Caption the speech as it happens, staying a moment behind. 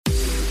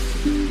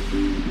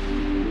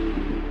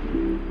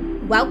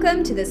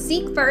Welcome to the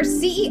Seek First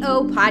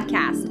CEO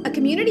podcast, a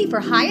community for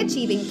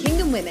high-achieving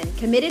kingdom women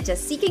committed to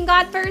seeking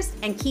God first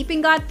and keeping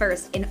God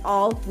first in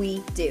all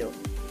we do.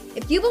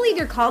 If you believe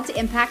you're called to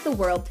impact the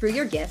world through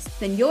your gifts,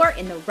 then you're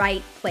in the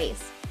right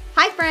place.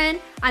 Hi,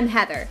 friend. I'm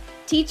Heather,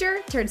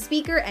 teacher turned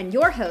speaker and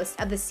your host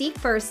of the Seek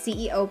First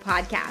CEO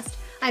podcast.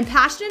 I'm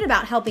passionate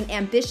about helping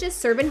ambitious,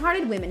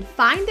 servant-hearted women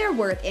find their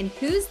worth in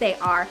whose they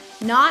are,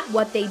 not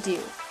what they do.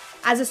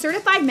 As a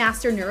certified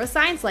master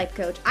neuroscience life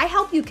coach, I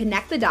help you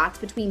connect the dots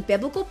between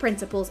biblical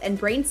principles and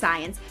brain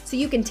science so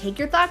you can take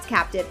your thoughts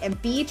captive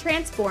and be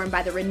transformed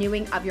by the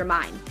renewing of your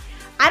mind.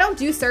 I don't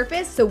do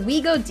surface, so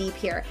we go deep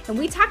here, and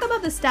we talk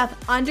about the stuff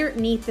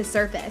underneath the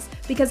surface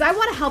because I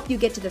want to help you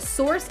get to the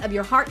source of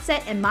your heart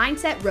set and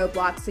mindset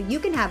roadblocks so you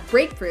can have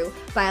breakthrough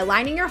by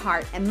aligning your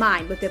heart and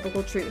mind with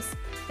biblical truths.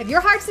 If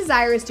your heart's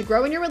desire is to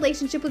grow in your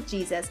relationship with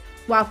Jesus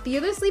while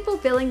fearlessly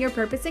fulfilling your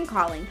purpose and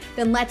calling,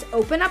 then let's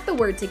open up the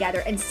Word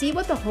together and see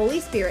what the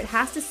Holy Spirit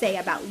has to say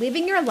about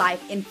living your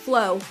life in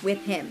flow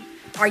with Him.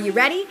 Are you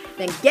ready?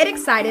 Then get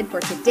excited for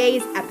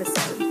today's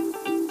episode.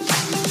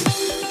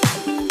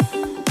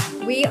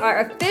 We are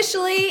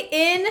officially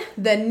in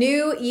the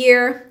new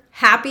year.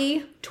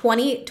 Happy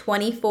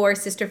 2024,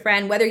 sister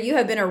friend. Whether you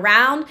have been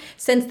around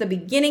since the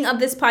beginning of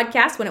this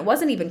podcast when it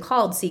wasn't even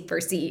called Seek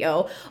First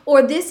CEO,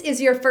 or this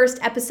is your first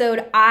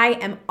episode, I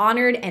am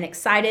honored and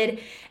excited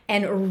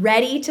and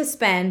ready to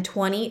spend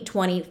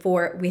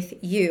 2024 with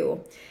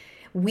you.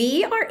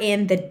 We are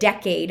in the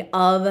decade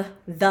of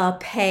the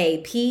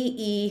Pey,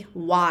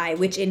 P-E-Y,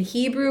 which in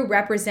Hebrew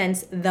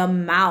represents the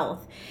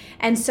mouth.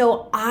 And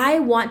so I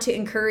want to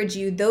encourage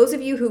you, those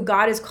of you who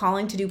God is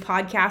calling to do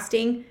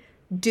podcasting,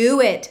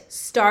 do it,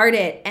 start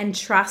it, and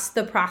trust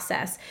the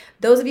process.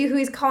 Those of you who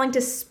He's calling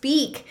to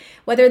speak,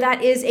 whether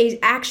that is an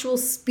actual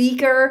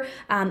speaker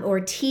or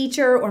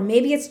teacher, or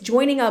maybe it's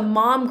joining a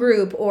mom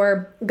group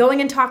or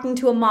going and talking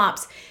to a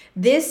MOPS,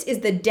 this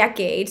is the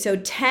decade. So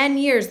 10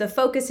 years, the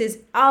focus is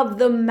of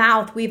the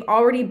mouth. We've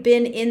already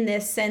been in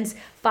this since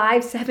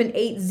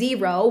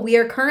 5780. We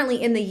are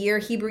currently in the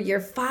Hebrew year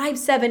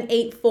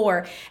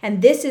 5784,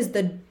 and this is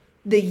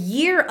the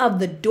year of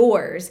the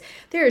doors.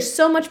 There is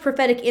so much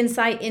prophetic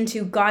insight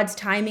into God's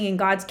timing and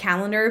God's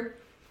calendar.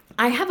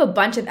 I have a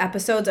bunch of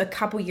episodes a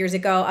couple years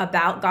ago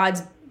about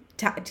God's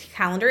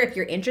calendar. If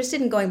you're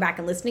interested in going back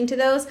and listening to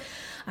those,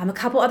 a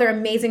couple other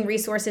amazing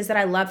resources that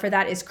I love for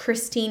that is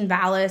Christine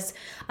Vallis,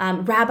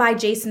 Rabbi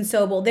Jason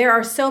Sobel. There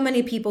are so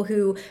many people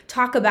who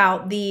talk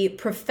about the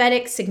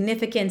prophetic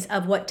significance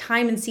of what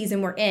time and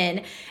season we're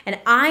in. And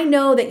I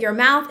know that your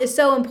mouth is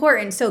so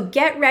important. So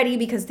get ready,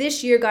 because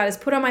this year God has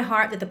put on my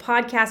heart that the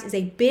podcast is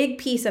a big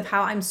piece of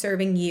how I'm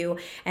serving you.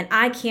 And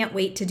I can't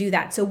wait to do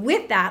that. So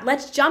with that,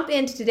 let's jump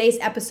into today's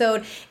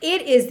episode.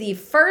 It is the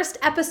first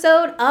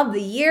episode of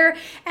the year.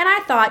 And I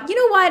thought, you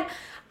know what?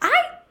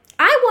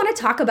 I want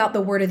to talk about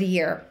the word of the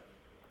year.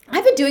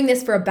 I've been doing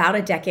this for about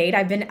a decade.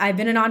 I've been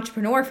an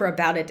entrepreneur for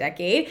about a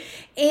decade.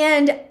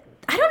 And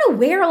I don't know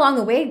where along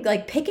the way,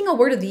 like picking a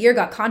word of the year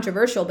got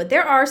controversial, but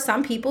there are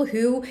some people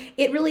who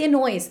it really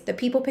annoys that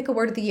people pick a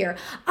word of the year.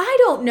 I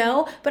don't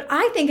know, but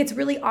I think it's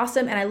really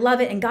awesome and I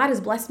love it. And God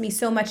has blessed me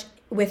so much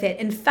with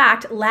it. In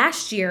fact,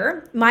 last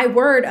year, my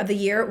word of the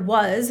year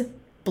was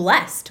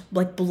blessed,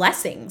 like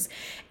blessings.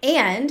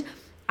 And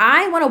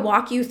I want to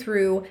walk you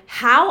through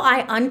how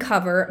I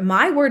uncover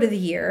my word of the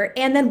year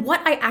and then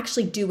what I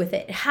actually do with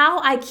it, how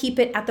I keep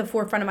it at the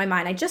forefront of my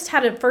mind. I just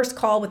had a first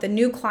call with a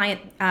new client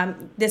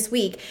this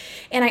week,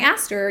 and I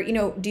asked her,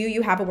 do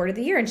you have a word of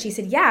the year? And she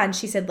said, yeah. And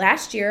she said,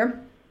 last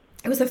year,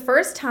 it was the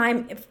first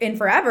time in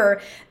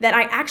forever that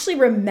I actually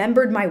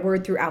remembered my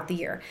word throughout the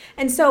year.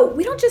 And so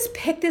we don't just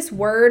pick this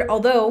word,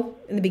 although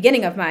in the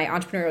beginning of my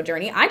entrepreneurial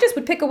journey, I just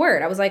would pick a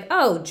word. I was like,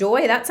 oh,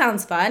 joy, that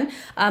sounds fun.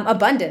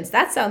 Abundance,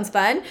 that sounds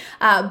fun.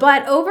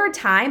 But over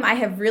time, I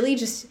have really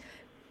just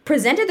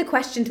presented the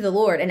question to the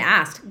Lord and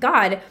asked,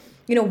 God,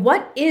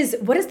 what is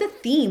the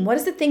theme? What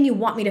is the thing you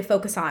want me to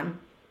focus on?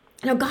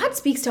 Now, God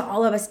speaks to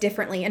all of us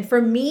differently. And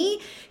for me,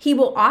 He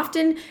will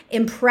often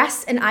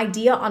impress an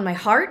idea on my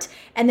heart,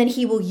 and then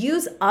He will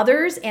use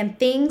others and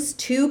things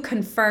to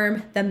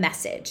confirm the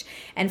message.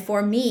 And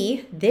for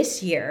me,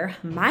 this year,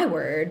 my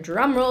word,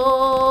 drum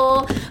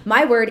roll,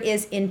 my word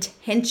is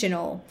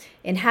intentional.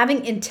 And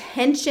having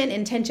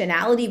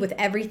intentionality with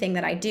everything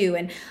that I do.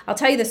 And I'll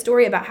tell you the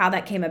story about how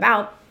that came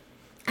about.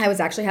 I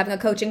was actually having a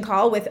coaching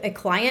call with a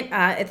client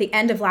at the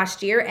end of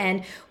last year,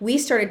 and we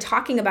started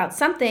talking about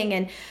something,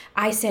 and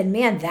I said,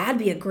 man, that'd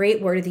be a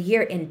great word of the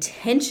year,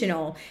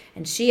 intentional.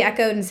 And she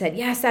echoed and said,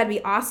 yes, that'd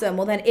be awesome.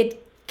 Well, then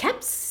it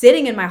kept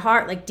sitting in my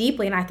heart like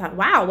deeply, and I thought,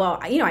 wow, well,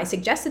 I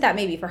suggested that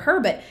maybe for her,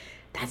 but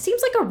that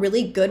seems like a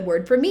really good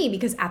word for me,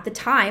 because at the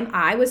time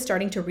I was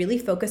starting to really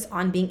focus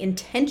on being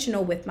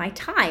intentional with my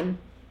time.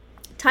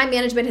 Time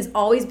management has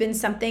always been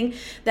something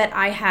that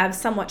I have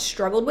somewhat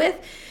struggled with,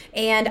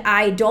 and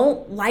I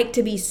don't like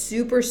to be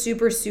super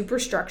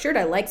structured.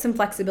 I like some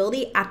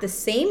flexibility. At the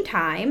same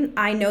time,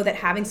 I know that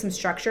having some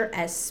structure,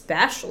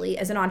 especially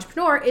as an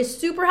entrepreneur, is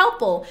super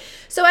helpful.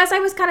 So as I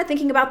was kind of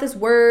thinking about this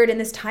word and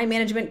this time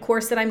management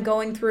course that I'm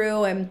going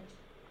through, and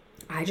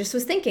I just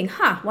was thinking,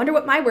 wonder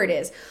what my word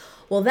is.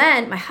 Well,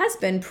 then my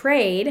husband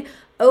prayed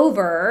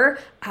over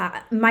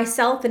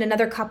myself and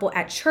another couple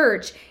at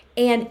church.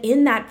 And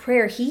in that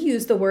prayer, he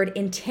used the word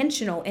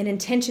intentional and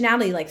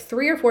intentionality like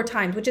 3 or 4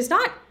 times, which is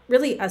not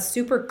really a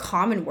super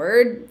common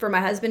word for my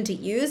husband to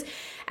use.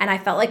 And I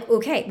felt like,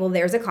 okay, well,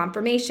 there's a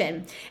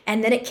confirmation.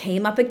 And then it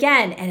came up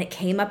again and it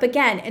came up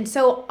again. And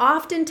so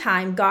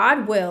oftentimes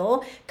God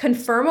will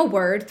confirm a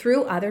word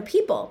through other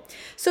people.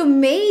 So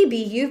maybe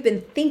you've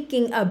been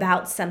thinking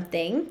about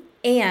something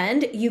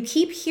and you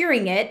keep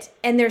hearing it,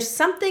 and there's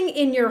something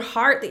in your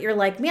heart that you're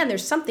like, man,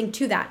 there's something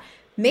to that.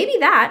 Maybe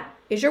that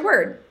is your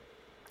word.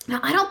 Now,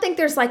 I don't think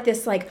there's like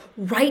this like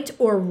right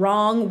or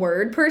wrong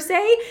word per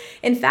se.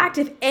 In fact,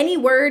 if any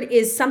word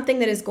is something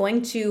that is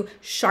going to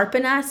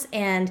sharpen us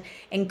and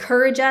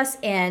encourage us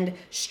and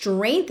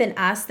strengthen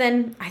us,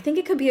 then I think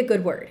it could be a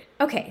good word.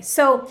 Okay,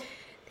 so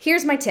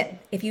here's my tip.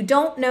 If you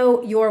don't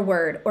know your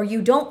word or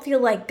you don't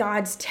feel like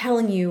God's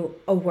telling you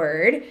a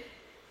word,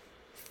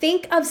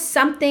 think of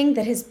something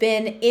that has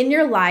been in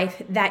your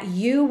life that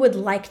you would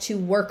like to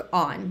work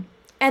on,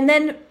 and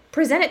then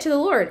present it to the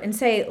Lord and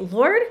say,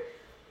 Lord,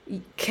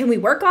 can we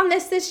work on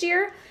this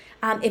year?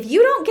 If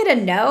you don't get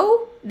a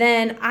no,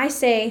 then I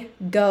say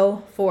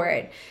go for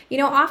it.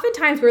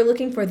 Oftentimes we're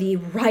looking for the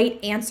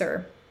right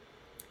answer.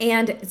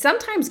 And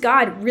sometimes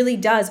God really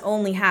does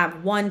only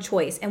have one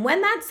choice. And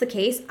when that's the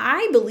case,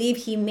 I believe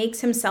he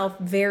makes himself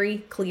very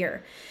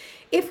clear.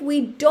 If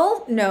we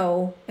don't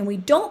know and we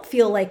don't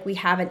feel like we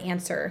have an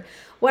answer,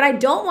 what I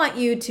don't want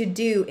you to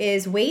do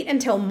is wait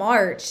until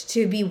March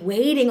to be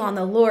waiting on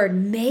the Lord.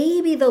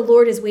 Maybe the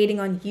Lord is waiting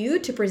on you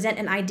to present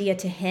an idea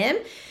to him,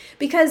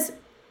 because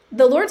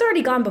the Lord's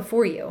already gone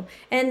before you.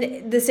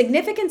 And the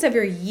significance of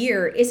your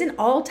year isn't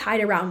all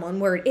tied around one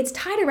word. It's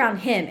tied around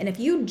him. And if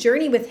you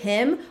journey with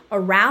him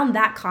around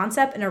that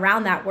concept and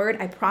around that word,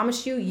 I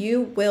promise you,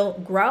 you will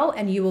grow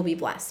and you will be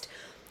blessed.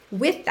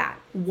 With that,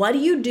 what do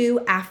you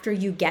do after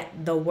you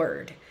get the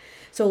word?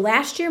 So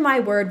last year, my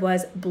word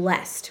was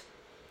blessed.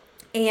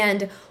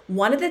 And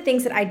one of the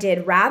things that I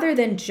did, rather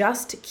than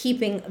just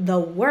keeping the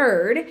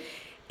word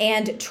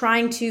and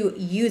trying to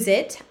use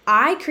it,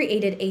 I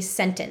created a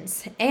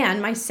sentence.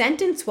 And my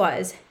sentence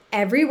was,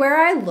 everywhere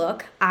I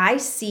look, I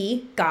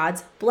see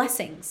God's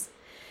blessings.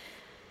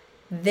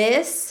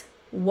 This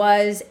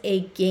was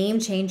a game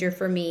changer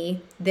for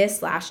me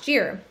this last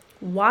year.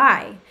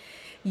 Why?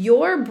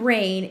 Your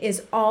brain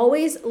is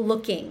always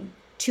looking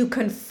to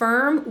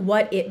confirm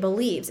what it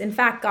believes. In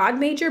fact, God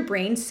made your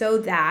brain so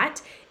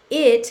that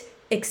it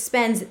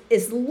expends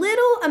as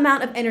little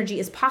amount of energy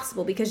as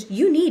possible, because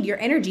you need your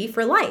energy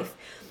for life.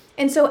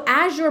 And so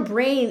as your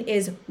brain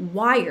is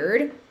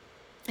wired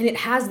and it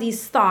has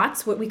these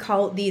thoughts, what we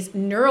call these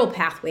neural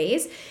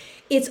pathways,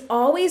 it's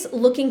always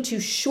looking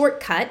to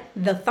shortcut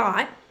the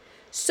thought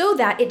so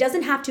that it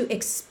doesn't have to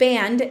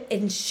expand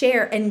and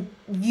share and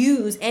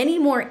use any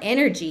more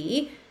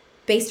energy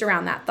based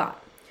around that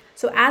thought.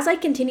 So as I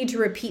continue to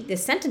repeat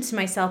this sentence to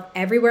myself,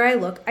 everywhere I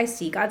look, I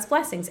see God's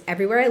blessings.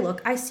 Everywhere I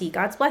look, I see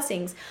God's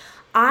blessings.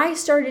 I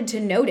started to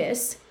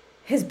notice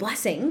his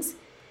blessings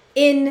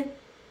in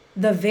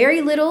the very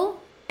little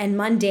and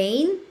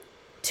mundane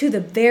to the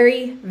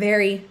very,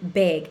 very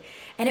big.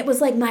 And it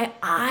was like my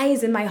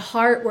eyes and my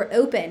heart were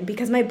open,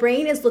 because my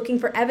brain is looking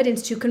for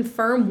evidence to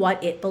confirm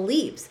what it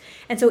believes.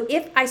 And so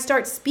if I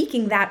start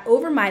speaking that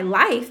over my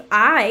life,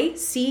 I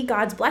see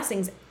God's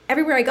blessings.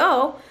 Everywhere I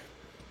go,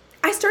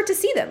 I start to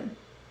see them.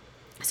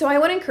 So I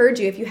want to encourage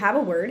you, if you have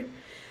a word,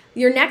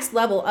 your next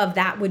level of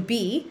that would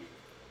be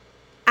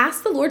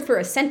ask the Lord for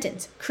a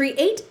sentence.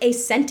 Create a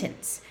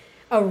sentence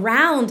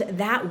around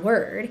that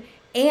word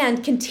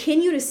and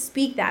continue to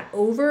speak that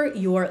over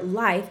your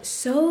life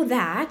so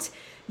that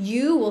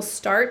you will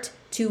start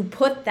to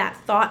put that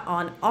thought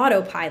on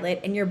autopilot,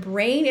 and your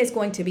brain is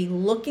going to be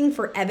looking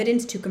for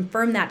evidence to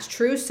confirm that's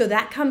true. So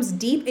that comes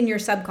deep in your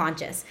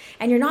subconscious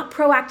and you're not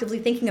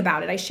proactively thinking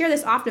about it. I share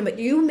this often, but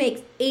you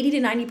make 80 to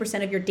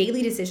 90% of your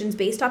daily decisions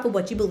based off of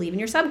what you believe in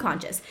your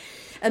subconscious.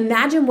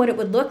 Imagine what it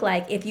would look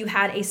like if you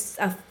had a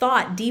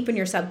thought deep in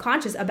your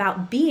subconscious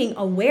about being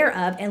aware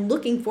of and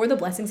looking for the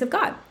blessings of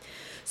God.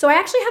 So I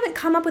actually haven't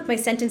come up with my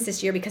sentence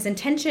this year, because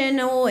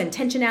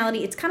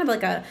intentionality, it's kind of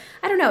like a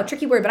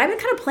tricky word, but I've been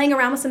kind of playing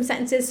around with some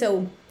sentences.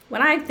 So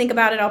when I think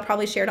about it, I'll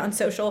probably share it on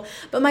social.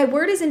 But my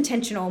word is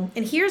intentional.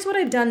 And here's what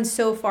I've done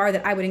so far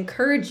that I would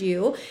encourage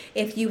you,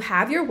 if you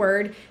have your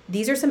word,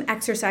 these are some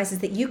exercises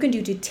that you can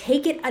do to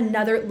take it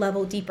another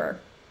level deeper.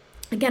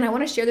 Again, I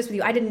want to share this with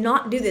you. I did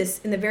not do this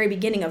in the very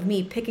beginning of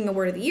me picking a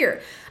word of the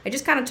year. I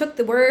just kind of took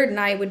the word and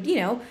I would,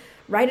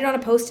 write it on a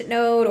Post-it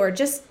note or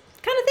just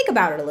kind of think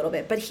about it a little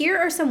bit. But here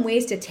are some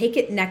ways to take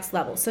it next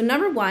level. So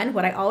number one,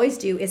 what I always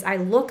do is I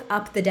look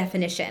up the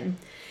definition.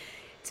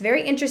 It's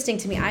very interesting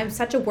to me. I'm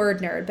such a word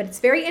nerd, but it's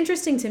very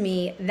interesting to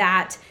me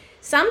that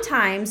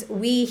sometimes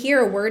we hear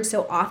a word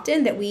so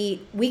often that we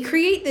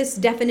create this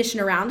definition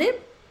around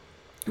it.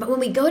 But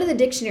when we go to the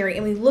dictionary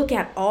and we look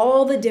at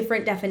all the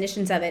different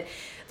definitions of it,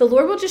 the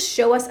Lord will just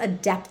show us a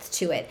depth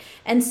to it.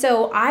 And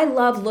so I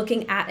love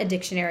looking at a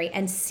dictionary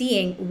and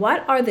seeing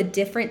what are the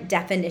different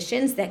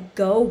definitions that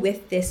go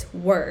with this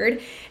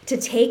word to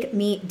take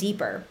me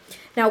deeper.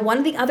 Now, one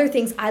of the other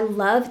things I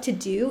love to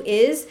do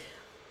is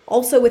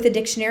also with a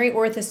dictionary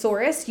or a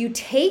thesaurus, you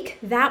take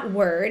that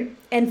word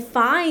and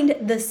find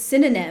the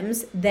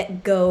synonyms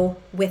that go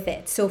with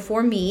it. So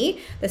for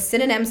me, the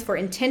synonyms for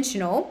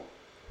intentional,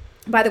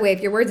 by the way, if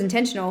your word's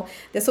intentional,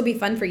 this will be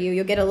fun for you.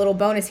 You'll get a little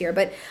bonus here,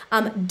 but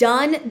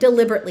done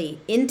deliberately,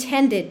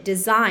 intended,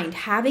 designed,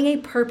 having a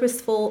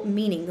purposeful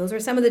meaning. Those are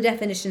some of the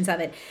definitions of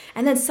it.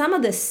 And then some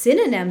of the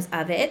synonyms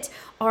of it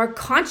are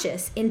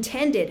conscious,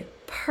 intended,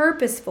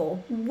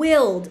 purposeful,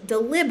 willed,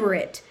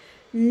 deliberate,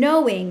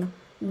 knowing,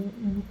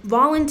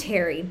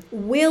 voluntary,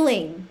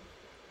 willing.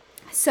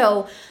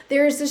 So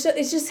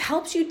it just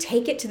helps you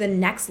take it to the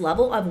next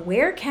level of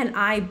where can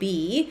I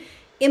be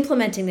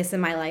implementing this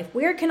in my life?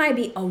 Where can I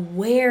be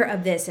aware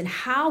of this? And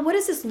what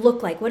does this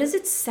look like? What does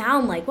it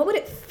sound like? What would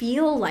it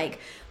feel like?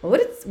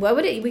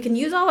 We can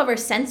use all of our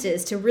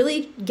senses to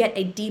really get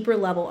a deeper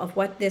level of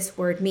what this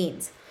word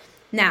means.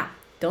 Now,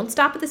 don't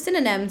stop at the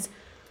synonyms.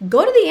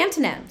 Go to the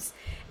antonyms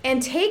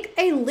and take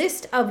a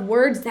list of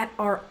words that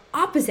are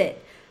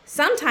opposite.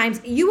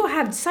 Sometimes you will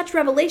have such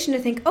revelation to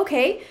think,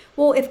 okay,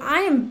 well, if I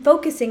am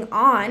focusing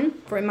on,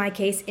 for in my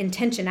case,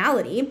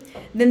 intentionality,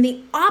 then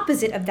the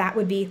opposite of that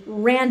would be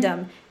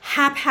random,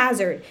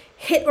 haphazard,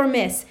 hit or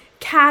miss,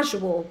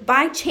 casual,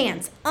 by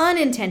chance,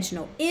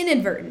 unintentional,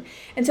 inadvertent.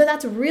 And so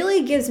that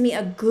really gives me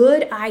a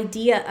good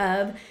idea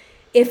of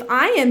if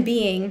I am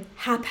being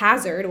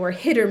haphazard or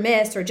hit or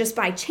miss or just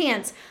by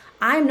chance,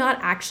 I'm not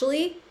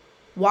actually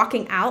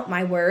walking out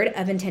my word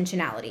of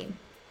intentionality.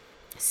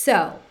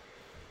 So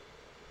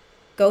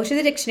go to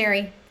the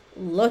dictionary,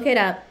 look it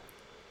up,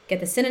 get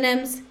the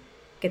synonyms,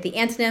 get the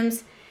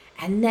antonyms,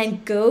 and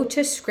then go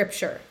to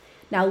scripture.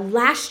 Now,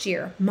 last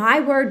year, my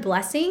word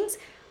blessings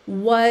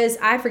was,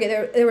 I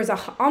forget, there was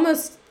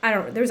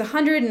there was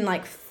 100 and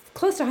like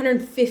close to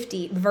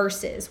 150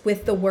 verses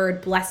with the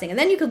word blessing. And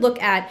then you could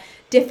look at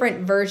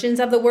different versions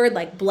of the word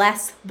like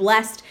bless,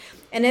 blessed.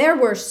 And there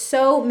were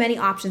so many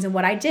options. And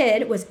what I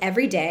did was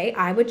every day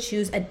I would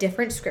choose a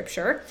different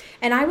scripture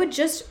and I would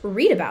just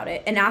read about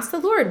it and ask the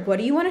Lord, what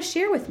do you want to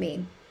share with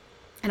me?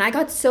 And I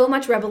got so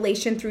much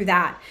revelation through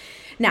that.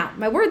 Now,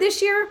 my word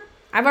this year,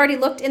 I've already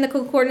looked in the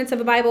concordance of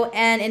the Bible,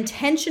 and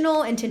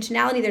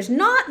intentionality, there's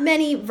not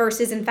many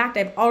verses. In fact,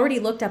 I've already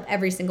looked up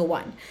every single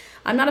one.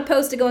 I'm not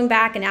opposed to going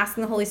back and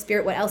asking the Holy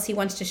Spirit what else he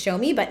wants to show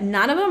me, but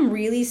none of them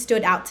really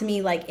stood out to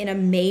me like in a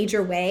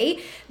major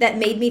way that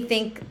made me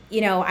think,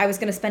 I was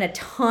going to spend a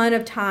ton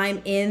of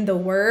time in the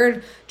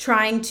Word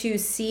trying to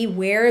see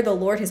where the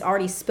Lord has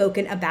already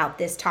spoken about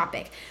this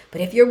topic. But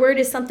if your word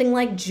is something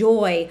like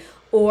joy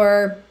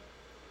or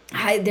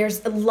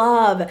there's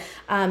love,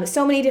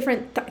 so many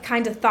different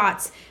kinds of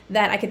thoughts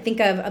that I could think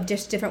of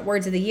just different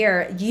words of the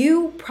year.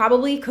 You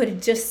probably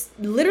could just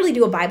literally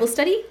do a Bible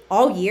study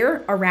all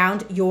year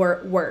around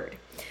your word.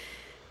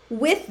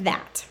 With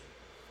that,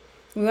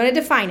 we want to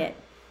define it.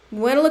 We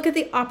want to look at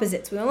the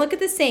opposites. We want to look at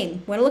the same.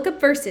 We want to look at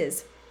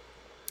verses.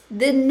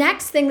 The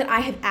next thing that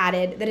I have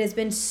added that has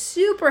been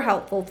super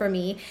helpful for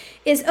me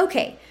is,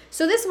 okay,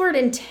 so this word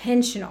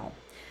intentional.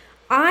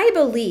 I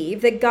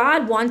believe that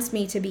God wants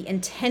me to be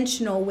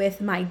intentional with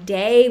my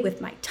day,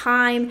 with my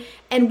time,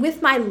 and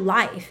with my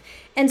life.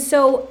 And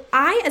so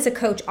I, as a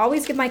coach,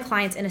 always give my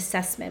clients an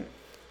assessment.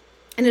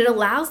 And it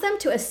allows them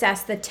to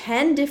assess the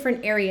 10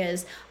 different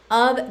areas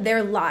of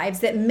their lives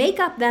that make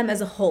up them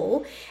as a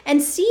whole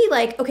and see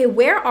okay,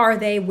 where are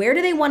they? Where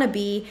do they want to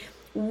be?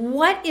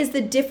 What is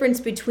the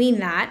difference between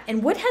that?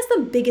 And what has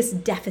the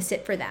biggest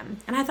deficit for them?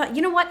 And I thought,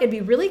 you know what? It'd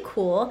be really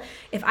cool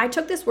if I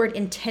took this word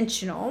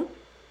intentional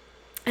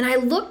and I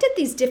looked at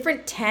these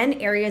different 10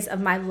 areas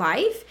of my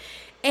life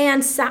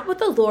and sat with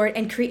the Lord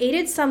and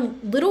created some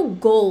little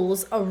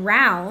goals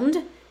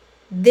around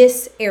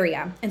this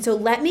area. And so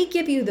let me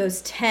give you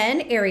those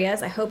 10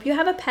 areas. I hope you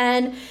have a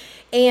pen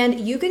and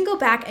you can go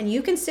back and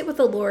you can sit with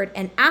the Lord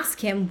and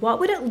ask him, what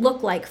would it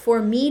look like for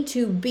me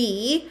to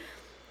be,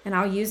 and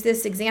I'll use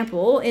this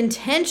example,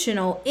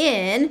 intentional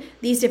in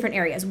these different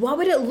areas? What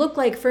would it look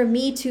like for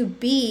me to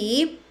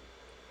be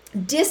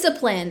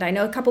disciplined? I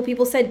know a couple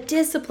people said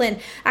disciplined.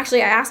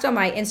 Actually, I asked on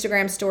my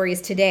Instagram stories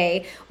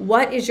today,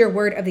 what is your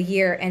word of the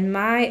year? And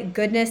my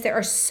goodness, there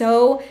are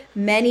so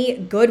many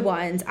good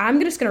ones. I'm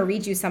just going to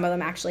read you some of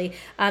them actually.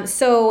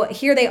 So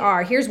here they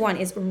are. Here's one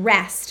is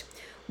rest.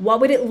 What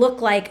would it look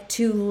like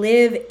to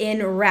live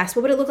in rest?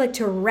 What would it look like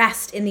to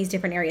rest in these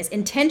different areas?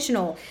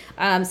 Intentional.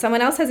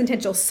 Someone else has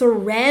intentional.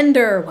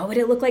 Surrender. What would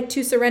it look like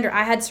to surrender?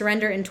 I had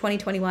surrender in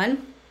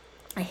 2021.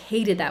 I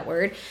hated that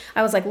word.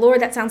 I was like,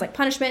 Lord, that sounds like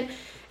punishment.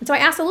 And so I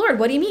asked the Lord,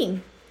 what do you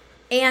mean?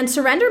 And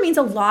surrender means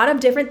a lot of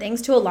different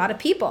things to a lot of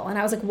people. And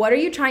I was like, what are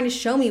you trying to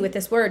show me with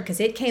this word?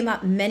 Because it came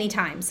up many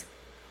times.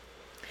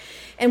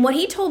 And what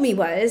he told me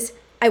was,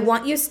 I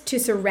want you to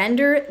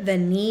surrender the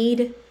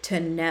need to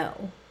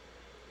know.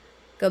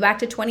 Go back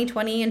to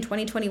 2020 and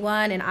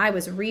 2021, and I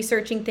was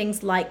researching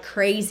things like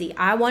crazy.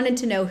 I wanted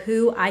to know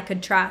who I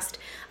could trust.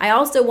 I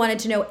also wanted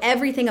to know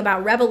everything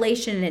about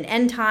Revelation and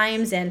end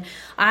times, and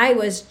I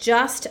was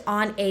just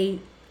on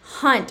a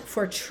hunt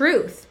for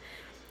truth.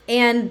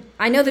 And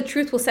I know the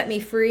truth will set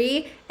me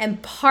free.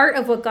 And part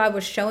of what God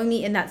was showing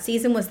me in that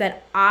season was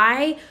that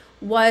I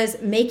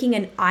was making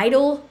an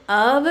idol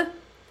of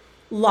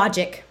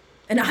logic.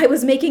 And I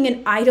was making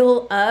an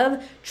idol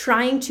of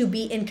trying to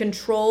be in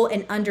control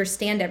and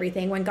understand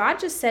everything. When God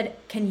just said,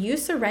 can you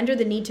surrender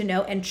the need to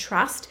know and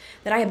trust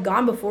that I have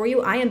gone before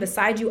you? I am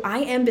beside you. I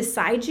am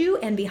beside you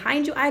and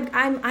behind you.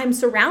 I'm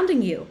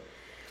surrounding you.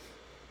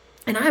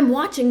 And I'm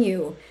watching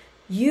you.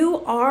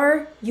 You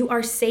are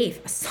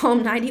safe.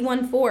 Psalm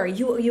 91:4.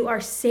 You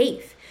are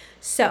safe.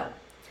 So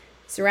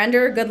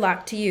surrender. Good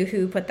luck to you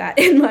who put that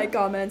in my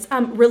comments.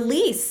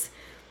 Release.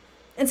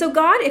 And so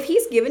God, if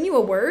he's given you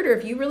a word, or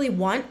if you really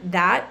want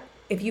that,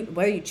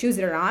 whether you choose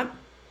it or not,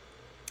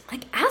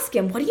 like ask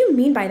him, what do you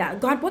mean by that?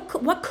 God,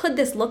 what could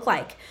this look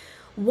like?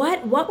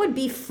 What would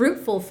be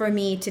fruitful for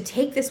me to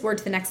take this word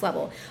to the next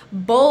level?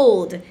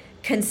 Bold,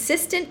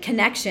 consistent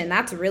connection.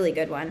 That's a really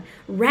good one.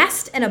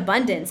 Rest and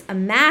abundance,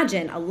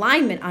 imagine,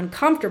 alignment,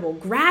 uncomfortable,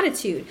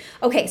 gratitude.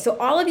 Okay, so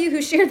all of you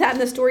who shared that in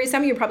the story,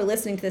 some of you are probably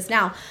listening to this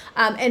now.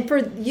 And for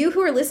you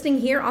who are listening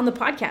here on the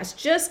podcast,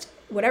 just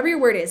whatever your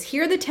word is,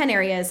 here are the 10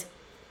 areas.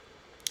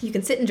 You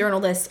can sit and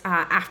journal this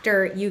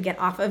after you get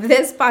off of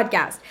this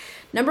podcast.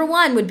 Number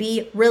 1 would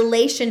be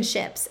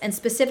relationships. And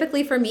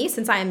specifically for me,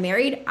 since I am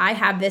married, I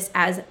have this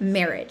as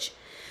marriage.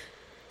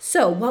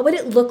 So what would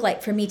it look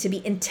like for me to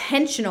be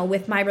intentional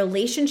with my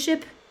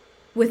relationship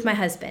with my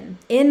husband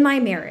in my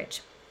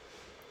marriage?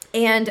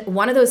 And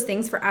one of those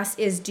things for us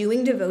is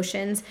doing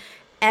devotions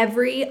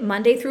every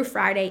Monday through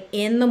Friday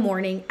in the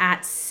morning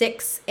at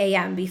 6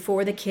 a.m.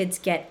 before the kids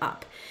get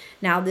up.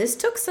 Now, this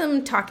took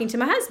some talking to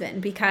my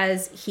husband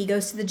because he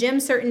goes to the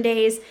gym certain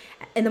days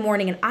in the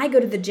morning and I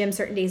go to the gym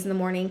certain days in the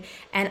morning.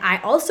 And I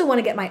also want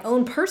to get my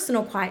own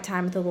personal quiet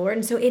time with the Lord.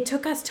 And so it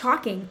took us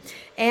talking.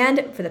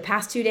 And for the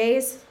past 2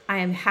 days, I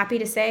am happy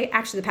to say,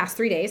 actually the past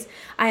 3 days,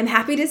 I am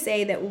happy to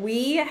say that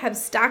we have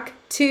stuck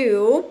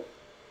to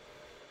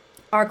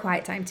our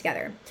quiet time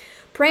together.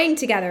 Praying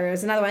together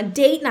is another one.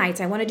 Date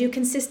nights. I want to do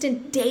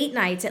consistent date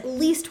nights at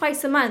least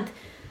twice a month.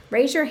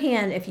 Raise your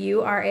hand if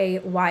you are a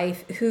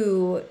wife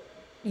who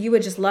you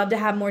would just love to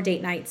have more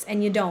date nights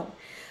and you don't.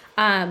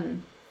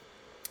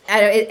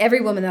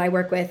 Every woman that I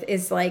work with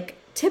is like,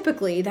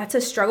 typically that's a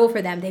struggle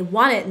for them. They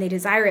want it and they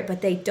desire it, but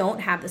they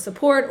don't have the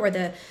support or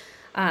the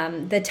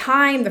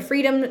time, the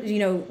freedom,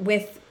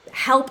 with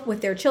help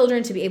with their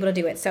children to be able to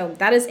do it. So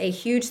that is a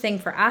huge thing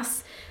for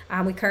us.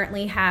 We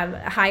currently have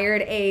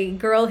hired a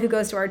girl who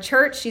goes to our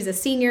church. She's a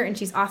senior and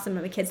she's awesome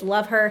and the kids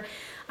love her.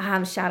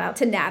 Shout out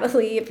to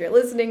Natalie if you're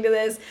listening to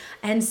this.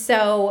 And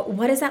so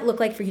what does that look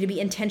like for you to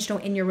be intentional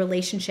in your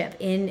relationship,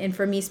 and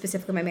for me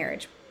specifically, my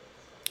marriage?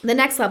 The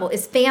next level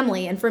is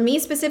family. And for me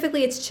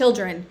specifically, it's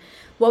children.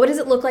 What does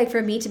it look like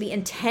for me to be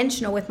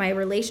intentional with my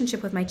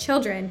relationship with my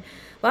children?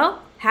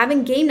 Well,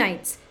 having game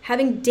nights,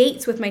 having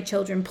dates with my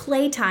children,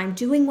 playtime,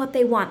 doing what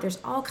they want. There's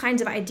all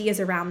kinds of ideas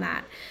around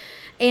that.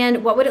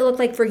 And what would it look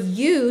like for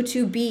you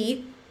to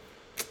be,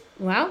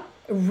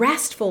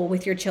 restful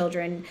with your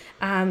children,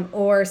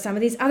 or some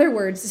of these other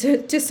words,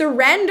 to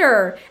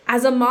surrender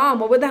as a mom?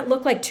 What would that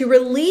look like? To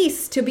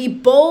release, to be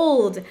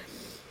bold.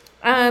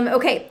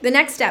 Okay, the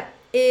next step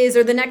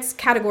the next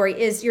category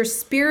is your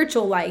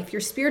spiritual life, your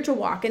spiritual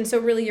walk. And so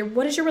really,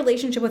 what is your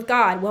relationship with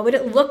God? What would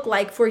it look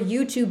like for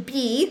you to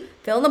be,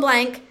 fill in the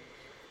blank,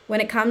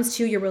 when it comes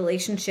to your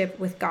relationship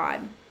with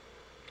God?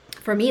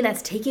 For me,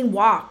 that's taking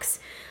walks.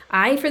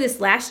 For this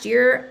last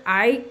year,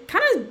 I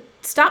kind of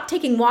stopped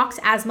taking walks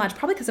as much,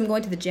 probably because I'm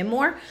going to the gym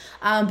more.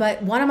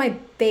 But one of my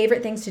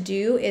favorite things to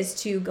do is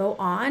to go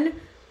on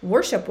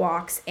worship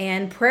walks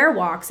and prayer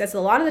walks. That's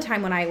a lot of the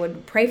time when I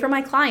would pray for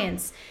my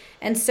clients.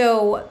 And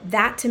so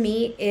that to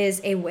me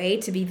is a way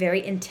to be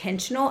very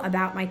intentional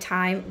about my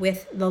time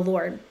with the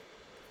Lord.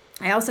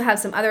 I also have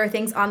some other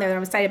things on there that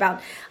I'm excited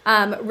about.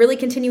 Really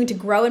continuing to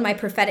grow in my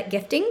prophetic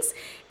giftings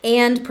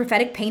and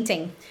prophetic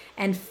painting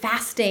and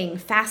fasting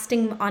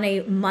on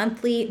a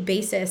monthly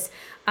basis.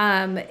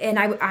 And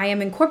I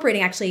am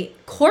incorporating actually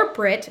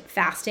corporate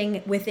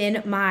fasting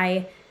within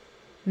my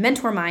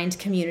Mentor Mind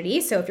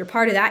community. So if you're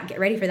part of that, get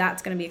ready for that.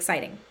 It's going to be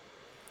exciting.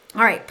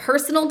 All right,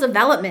 personal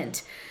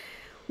development.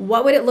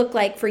 What would it look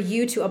like for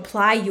you to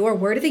apply your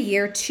word of the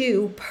year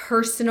to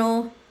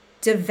personal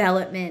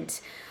development?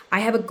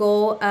 I have a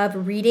goal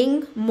of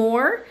reading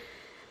more.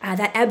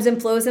 That ebbs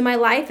and flows in my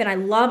life, and I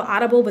love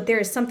Audible, but there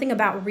is something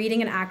about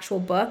reading an actual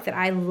book that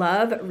I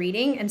love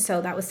reading, and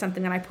so that was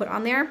something that I put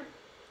on there.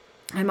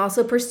 I'm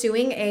also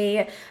pursuing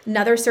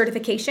another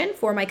certification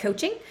for my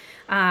coaching.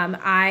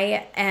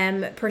 I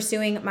am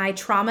pursuing my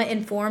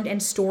trauma-informed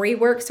and story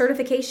work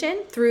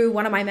certification through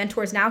one of my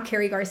mentors now,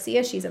 Carrie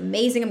Garcia. She's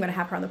amazing. I'm going to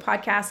have her on the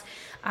podcast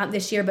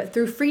this year, but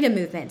through Freedom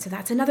Movement. So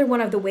that's another one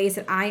of the ways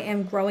that I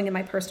am growing in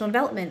my personal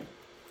development.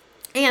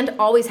 And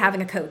always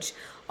having a coach.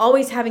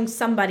 always having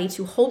somebody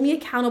to hold me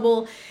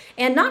accountable,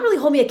 and not really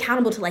hold me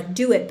accountable to like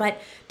do it,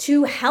 but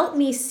to help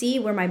me see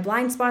where my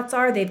blind spots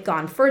are. They've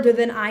gone further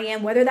than I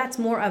am, whether that's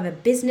more of a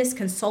business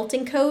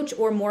consulting coach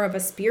or more of a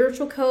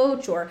spiritual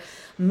coach or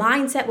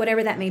mindset,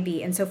 whatever that may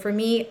be. And so for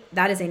me,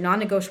 that is a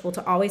non-negotiable,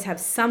 to always have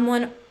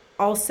someone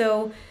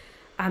also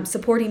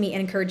supporting me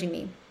and encouraging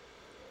me.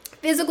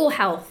 Physical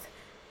health.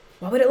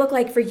 What would it look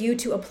like for you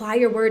to apply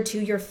your word to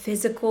your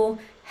physical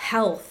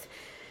health?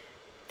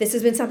 This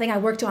has been something I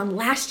worked on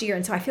last year,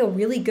 and so I feel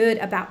really good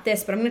about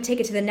this, but I'm going to take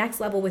it to the next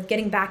level with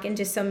getting back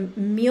into some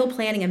meal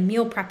planning and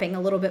meal prepping a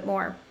little bit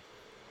more.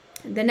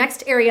 The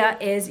next area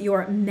is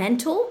your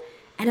mental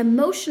and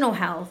emotional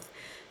health.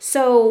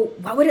 So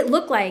what would it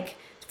look like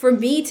for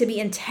me to be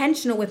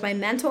intentional with my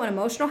mental and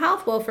emotional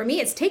health? Well, for me,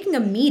 it's taking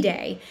a me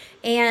day,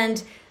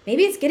 and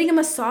maybe it's getting a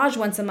massage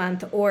once a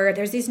month, or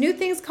there's these new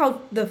things called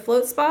the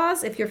float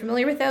spas. If you're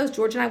familiar with those,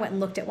 George and I went and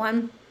looked at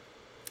one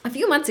a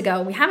few months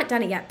ago. We haven't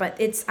done it yet, but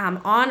it's on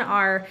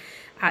our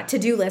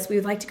to-do list. We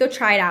would like to go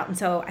try it out. And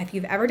so if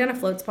you've ever done a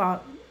float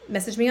spa,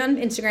 message me on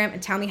Instagram and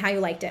tell me how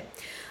you liked it.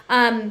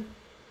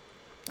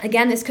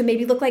 Again, this could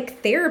maybe look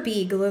like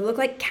therapy, could look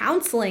like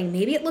counseling.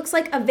 Maybe it looks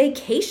like a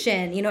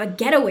vacation, a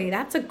getaway.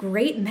 That's a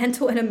great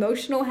mental and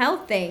emotional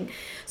health thing.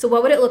 So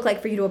what would it look like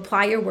for you to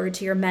apply your word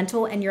to your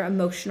mental and your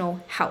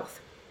emotional health?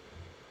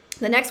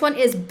 The next one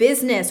is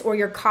business, or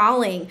your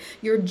calling,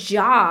 your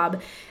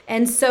job.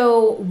 And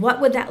so what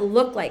would that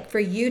look like for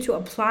you to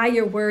apply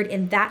your word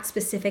in that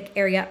specific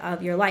area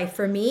of your life?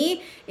 For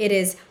me, it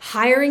is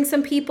hiring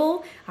some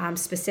people,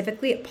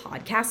 specifically a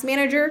podcast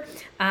manager,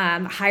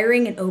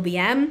 hiring an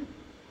OBM,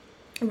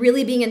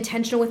 really being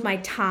intentional with my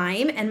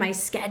time and my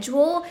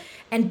schedule,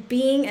 and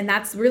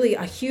that's really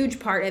a huge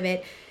part of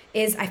it,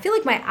 is I feel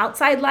like my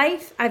outside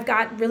life, I've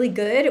got really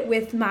good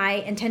with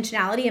my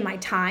intentionality and my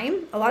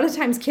time. A lot of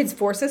times kids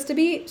force us to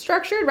be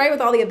structured, right?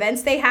 With all the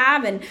events they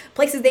have and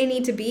places they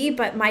need to be.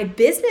 But my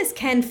business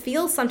can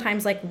feel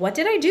sometimes like, what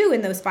did I do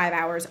in those 5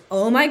 hours?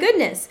 Oh my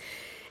goodness.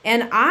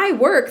 And I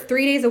work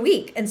 3 days a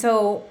week. And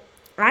so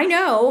I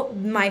know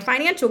my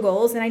financial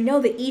goals, and I know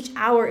that each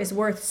hour is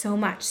worth so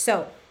much.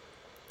 So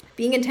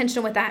being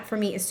intentional with that for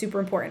me is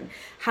super important.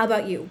 How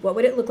about you? What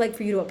would it look like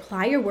for you to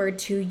apply your word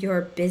to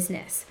your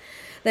business?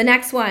 The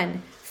next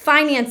one,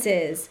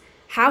 finances.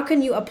 How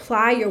can you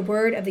apply your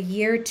word of the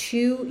year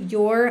to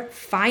your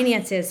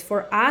finances?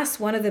 For us,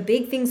 one of the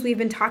big things we've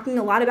been talking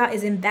a lot about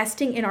is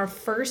investing in our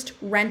first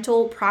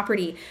rental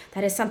property.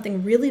 That is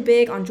something really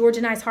big on George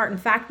and I's heart. In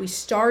fact, we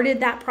started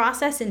that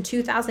process in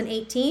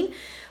 2018.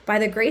 By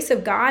the grace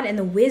of God and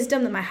the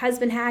wisdom that my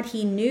husband had,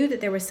 he knew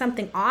that there was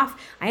something off.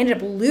 I ended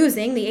up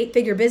losing the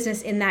 8-figure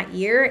business in that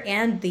year,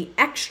 and the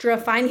extra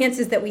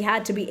finances that we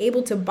had to be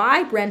able to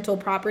buy rental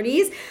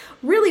properties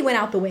really went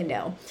out the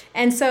window.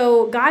 And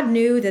so God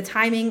knew the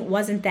timing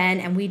wasn't then,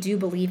 and we do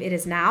believe it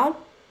is now.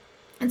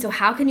 And so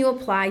how can you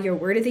apply your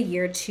word of the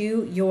year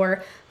to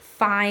your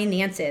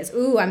finances?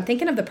 Ooh, I'm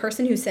thinking of the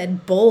person who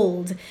said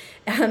bold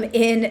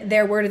in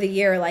their word of the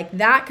year. Like,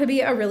 that could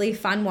be a really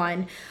fun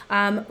one.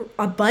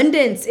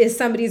 Abundance is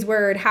somebody's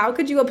word. How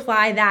could you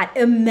apply that?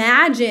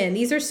 Imagine.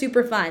 These are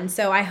super fun.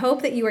 So I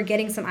hope that you are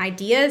getting some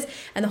ideas,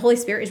 and the Holy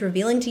Spirit is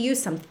revealing to you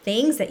some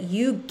things that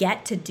you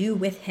get to do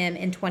with him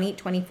in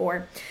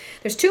 2024.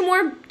 There's two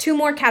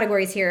more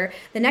categories here.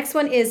 The next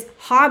one is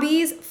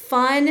hobbies,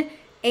 fun,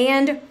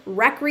 and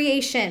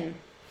recreation.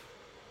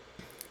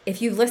 If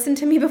you've listened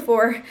to me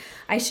before,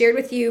 I shared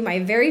with you my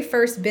very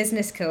first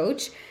business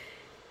coach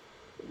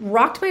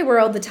rocked my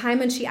world the time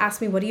when she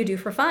asked me, what do you do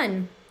for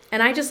fun?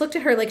 And I just looked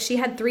at her like she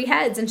had 3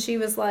 heads, and she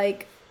was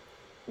like,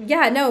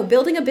 yeah, no,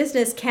 building a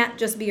business can't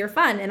just be your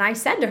fun. And I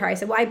said to her,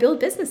 well, I build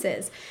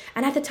businesses.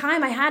 And at the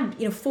time I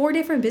had, 4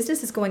 different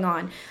businesses going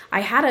on. I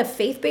had a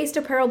faith-based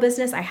apparel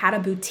business, I had a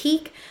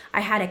boutique,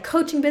 I had a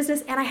coaching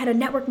business, and I had a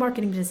network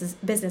marketing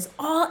business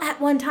all at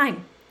one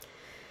time.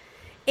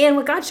 And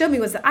what God showed me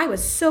was that I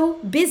was so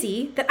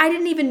busy that I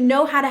didn't even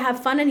know how to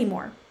have fun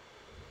anymore.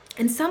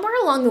 And somewhere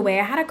along the way,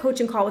 I had a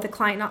coaching call with a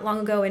client not long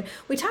ago, and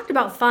we talked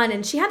about fun,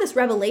 and she had this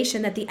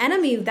revelation that the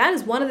enemy, that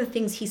is one of the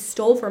things he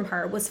stole from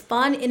her, was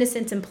fun,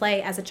 innocence, and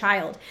play as a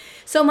child.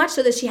 So much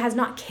so that she has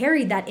not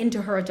carried that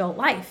into her adult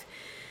life.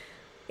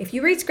 If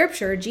you read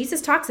scripture,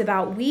 Jesus talks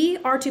about we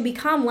are to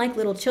become like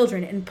little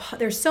children, and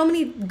there's so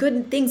many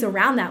good things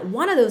around that.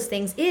 One of those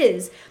things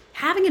is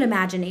having an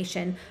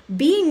imagination,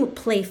 being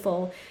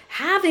playful,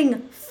 having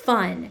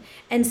fun.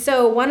 And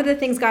so one of the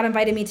things God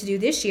invited me to do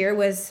this year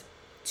was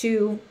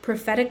to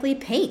prophetically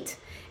paint,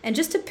 and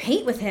just to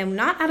paint with him,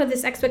 not out of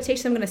this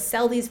expectation I'm going to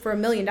sell these for $1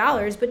 million,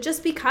 but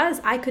just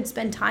because I could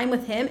spend time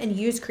with him and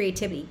use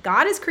creativity.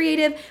 God is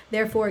creative,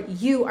 therefore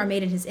you are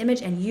made in his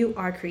image and you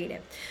are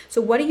creative.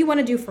 So what do you want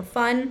to do for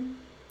fun,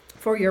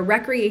 for your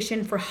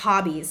recreation, for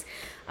hobbies?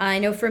 I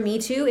know for me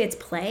too, it's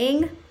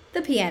playing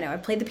the piano.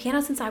 I've played the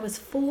piano since I was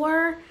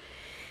 4.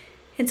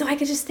 And so I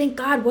could just think,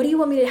 God, what do you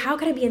want me to, how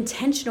can I be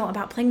intentional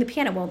about playing the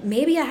piano? Well,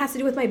 maybe it has to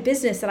do with my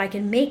business, that I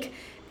can make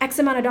X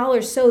amount of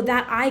dollars so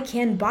that I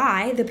can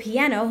buy the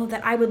piano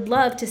that I would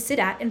love to sit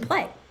at and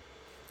play.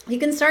 you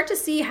can start to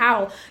see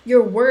how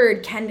your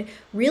word can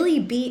really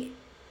be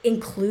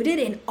included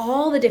in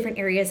all the different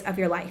areas of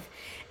your life.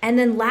 And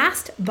then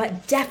last,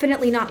 but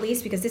definitely not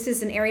least, because this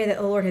is an area that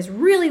the Lord has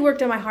really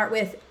worked on my heart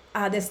with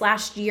this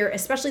last year,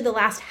 especially the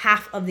last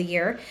half of the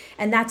year,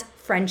 and that's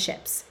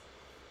friendships.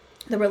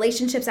 The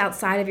relationships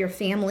outside of your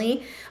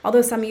family,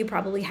 although some of you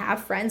probably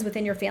have friends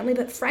within your family,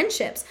 but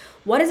friendships.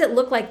 What does it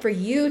look like for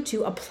you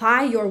to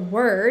apply your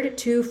word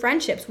to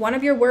friendships? One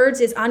of your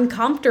words is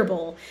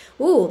uncomfortable.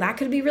 Ooh, that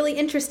could be really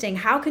interesting.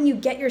 How can you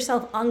get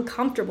yourself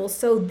uncomfortable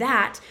so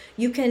that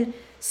you can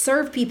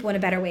serve people in a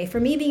better way? For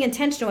me, being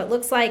intentional, it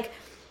looks like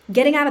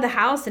getting out of the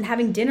house and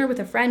having dinner with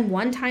a friend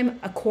one time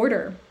a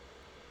quarter.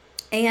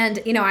 And,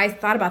 I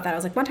thought about that. I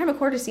was like, one time a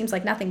quarter seems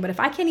like nothing, but if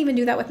I can't even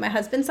do that with my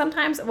husband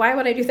sometimes, why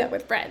would I do that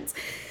with friends?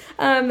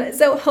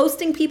 So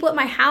hosting people at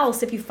my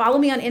house, if you follow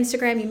me on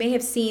Instagram, you may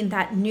have seen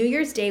that New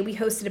Year's Day, we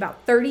hosted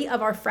about 30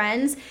 of our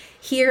friends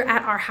here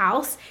at our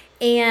house.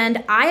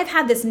 And I have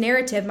had this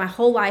narrative my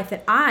whole life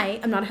that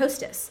I am not a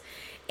hostess.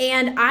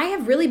 And I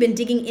have really been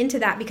digging into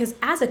that because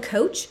as a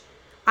coach,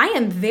 I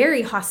am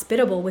very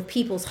hospitable with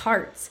people's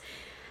hearts.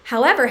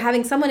 However,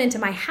 having someone into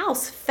my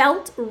house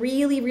felt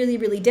really, really,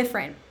 really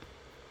different.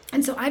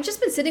 And so I've just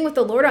been sitting with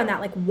the Lord on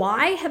that. Like,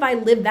 why have I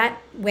lived that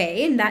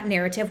way in that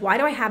narrative? Why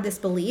do I have this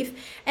belief?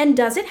 And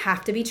does it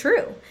have to be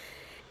true?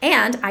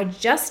 And my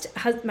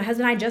husband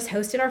and I just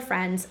hosted our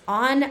friends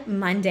on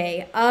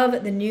Monday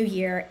of the new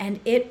year, and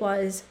it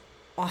was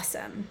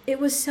awesome. It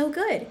was so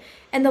good.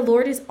 And the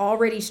Lord is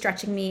already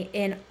stretching me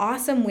in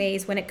awesome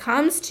ways when it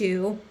comes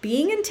to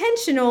being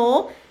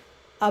intentional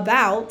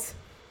about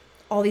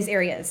all these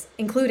areas,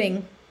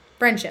 including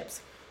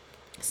friendships.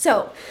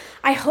 So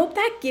I hope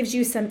that gives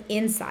you some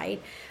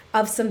insight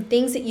of some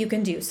things that you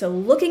can do. So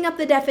looking up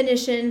the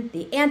definition,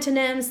 the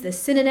antonyms, the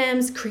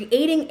synonyms,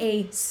 creating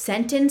a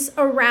sentence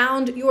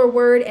around your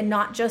word and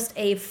not just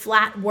a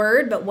flat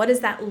word, but what does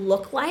that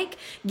look like?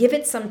 Give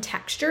it some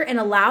texture and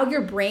allow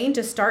your brain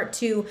to start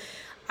to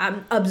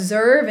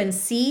observe and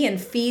see and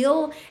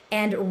feel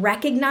and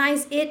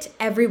recognize it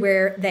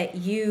everywhere that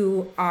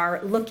you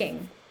are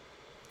looking.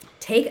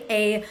 Take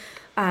a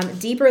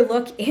deeper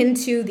look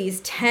into these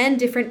 10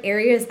 different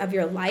areas of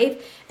your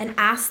life and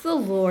ask the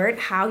Lord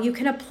how you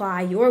can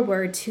apply your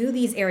word to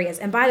these areas.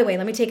 And by the way,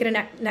 let me take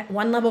it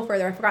one level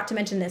further. I forgot to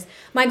mention this.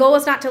 My goal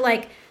is not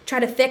to try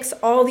to fix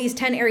all these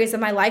 10 areas of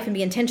my life and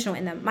be intentional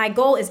in them. My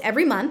goal is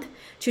every month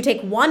to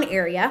take one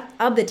area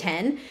of the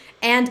 10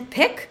 and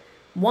pick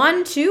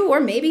 1, 2, or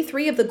maybe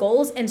 3 of the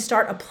goals and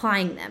start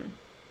applying them.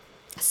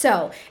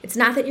 So it's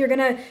not that you're going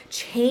to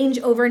change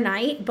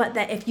overnight, but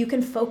that if you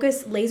can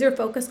laser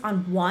focus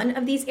on one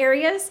of these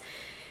areas,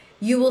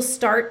 you will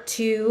start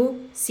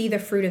to see the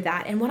fruit of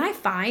that. And what I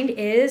find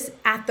is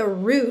at the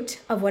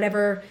root of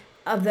whatever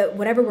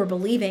we're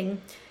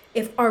believing,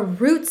 if our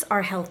roots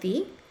are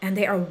healthy and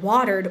they are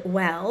watered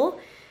well,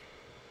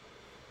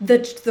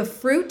 the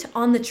fruit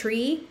on the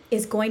tree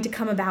is going to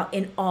come about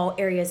in all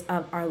areas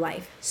of our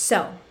life.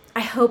 So I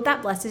hope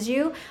that blesses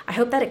you. I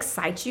hope that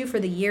excites you for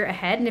the year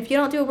ahead. And if you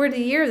don't do a word of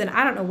the year, then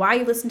I don't know why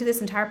you listen to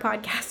this entire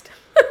podcast.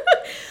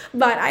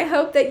 But I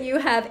hope that you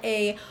have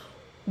a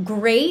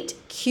great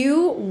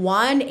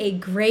Q1, a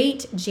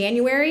great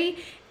January.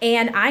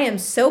 And I am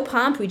so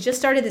pumped. We just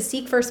started the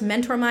Seek First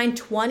Mentor Mind.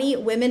 20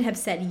 women have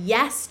said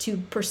yes to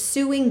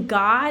pursuing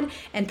God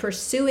and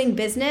pursuing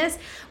business.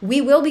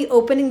 We will be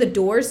opening the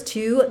doors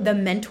to the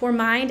Mentor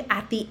Mind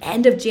at the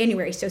end of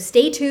January. So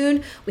stay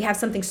tuned. We have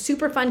something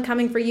super fun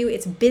coming for you.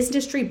 It's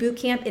Business Tree Boot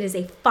Camp. It is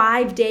a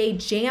 5-day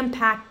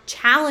jam-packed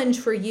challenge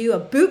for you, a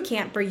boot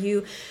camp for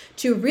you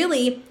to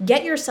really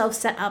get yourself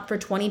set up for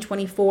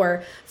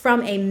 2024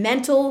 from a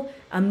mental,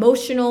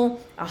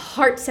 emotional, a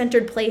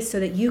heart-centered place so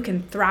that you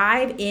can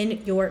thrive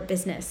in your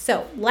business.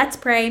 So let's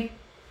pray.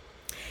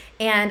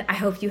 And I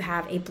hope you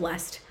have a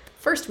blessed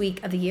first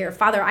week of the year.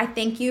 Father, I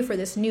thank you for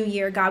this new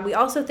year. God, we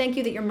also thank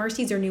you that your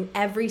mercies are new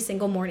every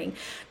single morning.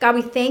 God,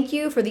 we thank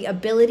you for the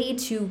ability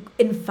to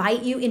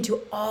invite you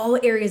into all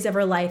areas of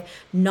our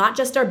life, not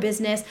just our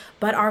business,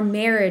 but our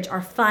marriage,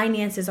 our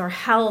finances, our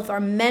health, our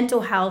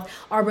mental health,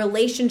 our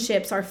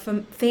relationships, our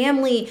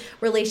family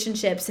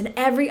relationships, and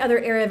every other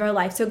area of our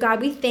life. So God,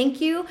 we thank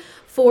you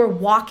for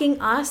walking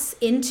us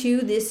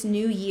into this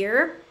new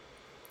year.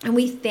 And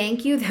we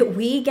thank you that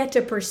we get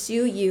to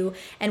pursue you.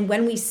 And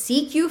when we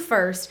seek you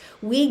first,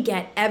 we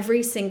get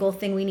every single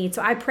thing we need.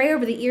 So I pray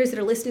over the ears that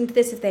are listening to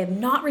this, if they have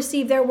not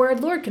received their word,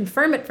 Lord,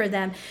 confirm it for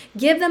them.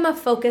 Give them a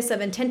focus of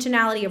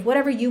intentionality of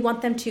whatever you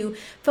want them to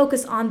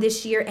focus on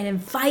this year and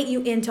invite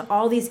you into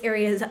all these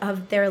areas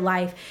of their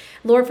life.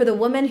 Lord, for the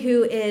woman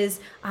who is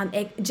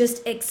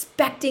just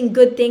expecting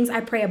good things,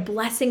 I pray a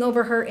blessing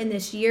over her in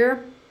this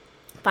year.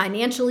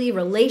 Financially,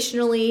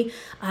 relationally,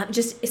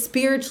 just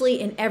spiritually,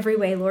 in every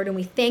way, Lord. And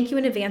we thank you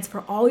in advance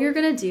for all you're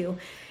going to do.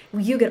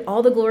 You get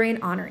all the glory and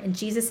honor. In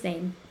Jesus'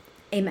 name,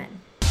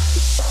 amen.